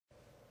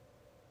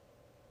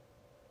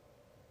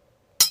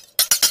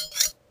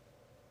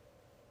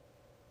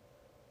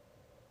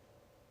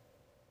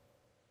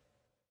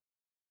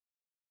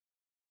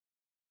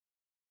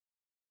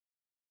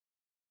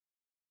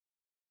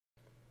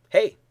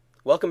Hey,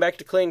 welcome back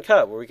to Clean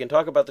Cut, where we can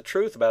talk about the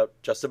truth about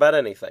just about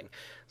anything,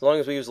 as long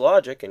as we use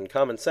logic and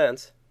common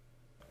sense.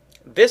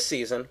 This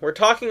season, we're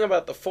talking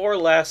about the four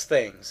last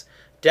things: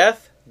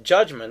 death,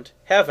 judgment,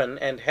 heaven,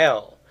 and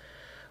hell.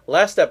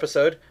 Last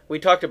episode, we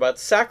talked about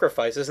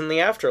sacrifices in the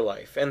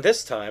afterlife, and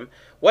this time,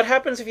 what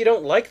happens if you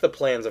don't like the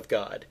plans of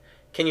God?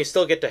 Can you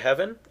still get to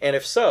heaven? And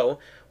if so,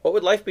 what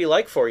would life be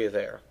like for you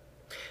there?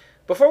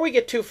 Before we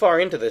get too far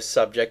into this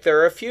subject, there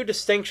are a few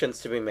distinctions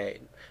to be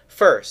made.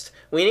 First,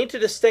 we need to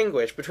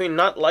distinguish between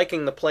not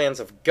liking the plans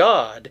of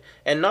God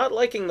and not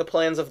liking the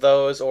plans of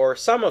those, or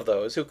some of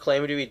those, who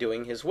claim to be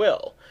doing His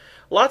will.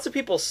 Lots of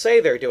people say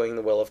they're doing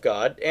the will of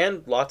God,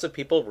 and lots of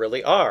people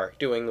really are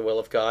doing the will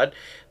of God,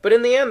 but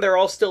in the end they're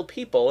all still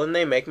people and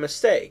they make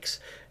mistakes.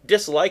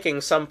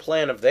 Disliking some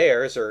plan of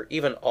theirs, or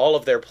even all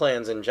of their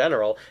plans in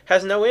general,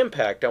 has no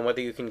impact on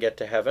whether you can get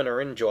to heaven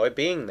or enjoy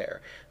being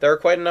there. There are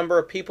quite a number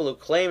of people who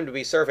claim to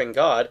be serving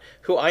God,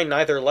 who I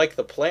neither like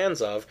the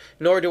plans of,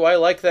 nor do I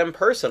like them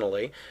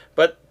personally,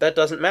 but that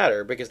doesn't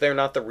matter, because they're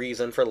not the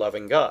reason for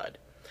loving God.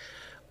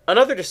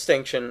 Another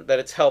distinction that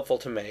it's helpful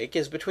to make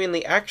is between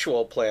the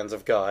actual plans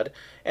of God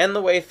and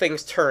the way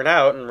things turn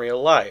out in real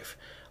life.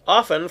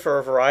 Often, for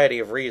a variety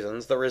of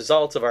reasons, the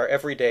results of our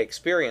everyday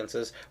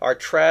experiences are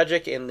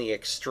tragic in the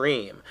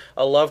extreme.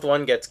 A loved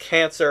one gets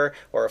cancer,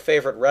 or a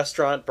favorite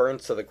restaurant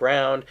burns to the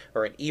ground,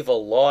 or an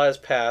evil law is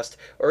passed,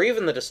 or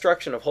even the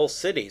destruction of whole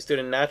cities due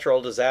to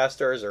natural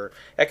disasters or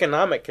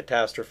economic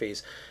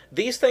catastrophes.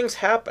 These things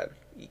happen.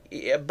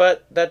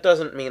 But that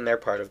doesn't mean they're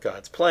part of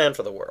God's plan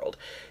for the world.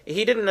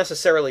 He didn't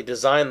necessarily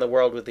design the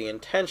world with the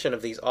intention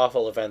of these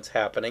awful events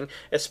happening,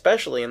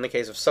 especially in the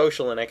case of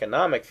social and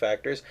economic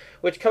factors,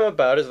 which come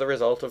about as the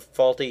result of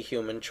faulty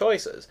human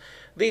choices.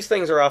 These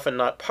things are often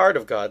not part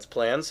of God's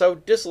plan, so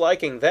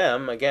disliking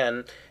them,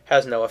 again,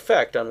 has no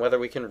effect on whether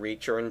we can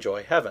reach or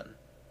enjoy heaven.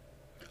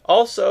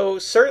 Also,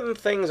 certain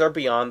things are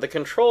beyond the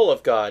control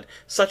of God,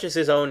 such as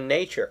His own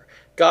nature.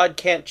 God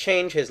can't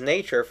change His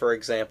nature, for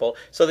example,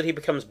 so that He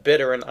becomes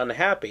bitter and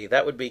unhappy.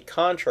 That would be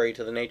contrary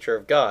to the nature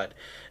of God.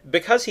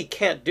 Because He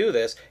can't do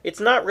this, it's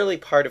not really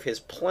part of His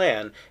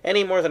plan,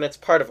 any more than it's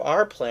part of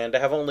our plan to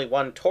have only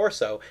one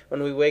torso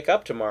when we wake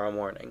up tomorrow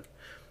morning.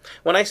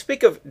 When I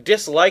speak of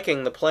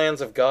disliking the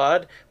plans of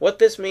God, what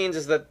this means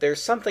is that there's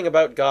something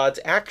about God's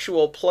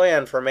actual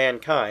plan for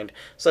mankind,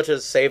 such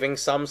as saving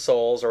some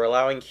souls or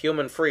allowing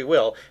human free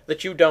will,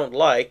 that you don't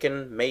like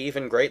and may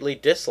even greatly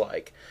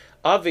dislike.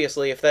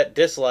 Obviously, if that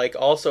dislike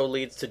also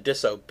leads to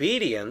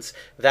disobedience,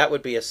 that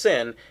would be a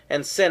sin,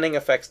 and sinning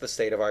affects the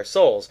state of our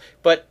souls.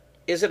 But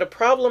is it a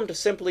problem to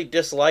simply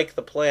dislike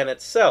the plan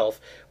itself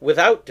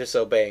without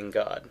disobeying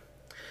God?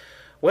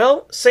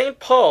 Well, St.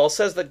 Paul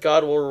says that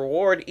God will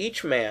reward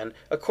each man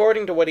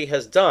according to what he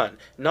has done,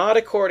 not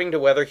according to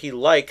whether he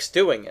likes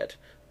doing it.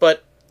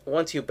 But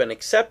once you've been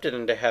accepted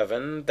into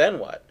heaven, then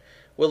what?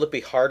 Will it be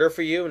harder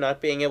for you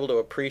not being able to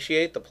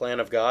appreciate the plan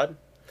of God?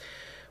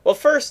 Well,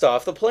 first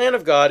off, the plan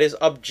of God is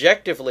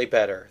objectively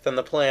better than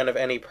the plan of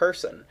any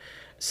person.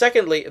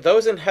 Secondly,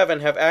 those in heaven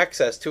have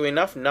access to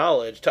enough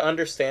knowledge to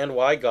understand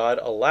why God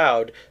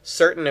allowed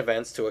certain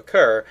events to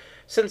occur,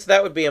 since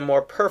that would be a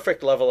more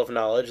perfect level of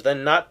knowledge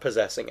than not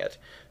possessing it.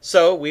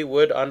 So we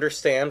would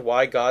understand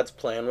why God's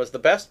plan was the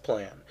best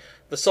plan.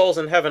 The souls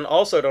in heaven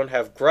also don't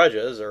have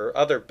grudges or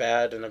other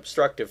bad and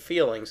obstructive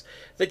feelings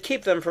that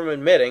keep them from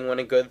admitting when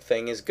a good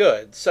thing is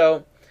good.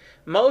 So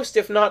most,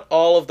 if not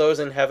all, of those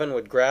in heaven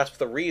would grasp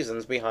the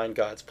reasons behind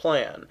God's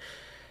plan.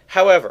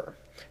 However,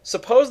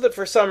 suppose that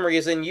for some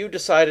reason you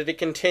decided to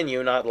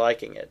continue not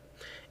liking it.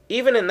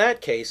 Even in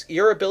that case,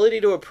 your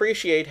ability to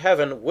appreciate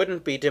heaven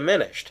wouldn't be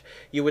diminished.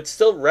 You would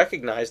still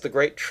recognize the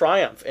great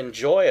triumph and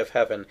joy of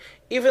heaven,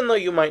 even though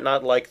you might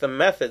not like the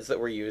methods that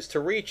were used to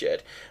reach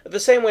it. The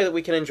same way that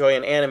we can enjoy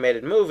an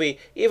animated movie,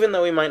 even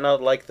though we might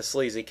not like the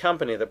sleazy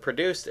company that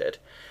produced it.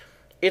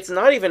 It's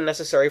not even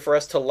necessary for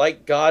us to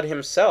like God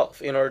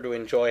Himself in order to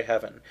enjoy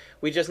heaven.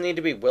 We just need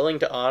to be willing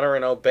to honor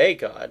and obey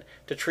God,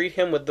 to treat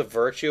Him with the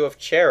virtue of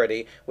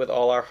charity with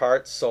all our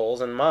hearts,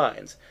 souls, and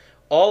minds.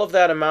 All of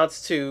that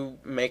amounts to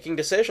making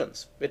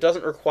decisions. It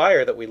doesn't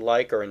require that we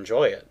like or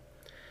enjoy it.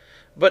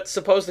 But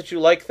suppose that you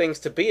like things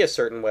to be a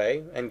certain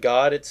way, and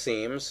God, it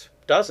seems,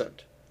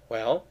 doesn't.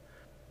 Well,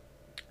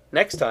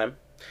 next time,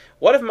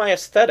 what if my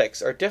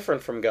aesthetics are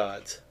different from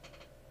God's?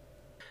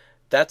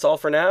 That's all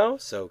for now,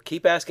 so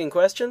keep asking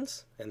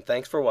questions, and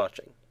thanks for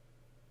watching.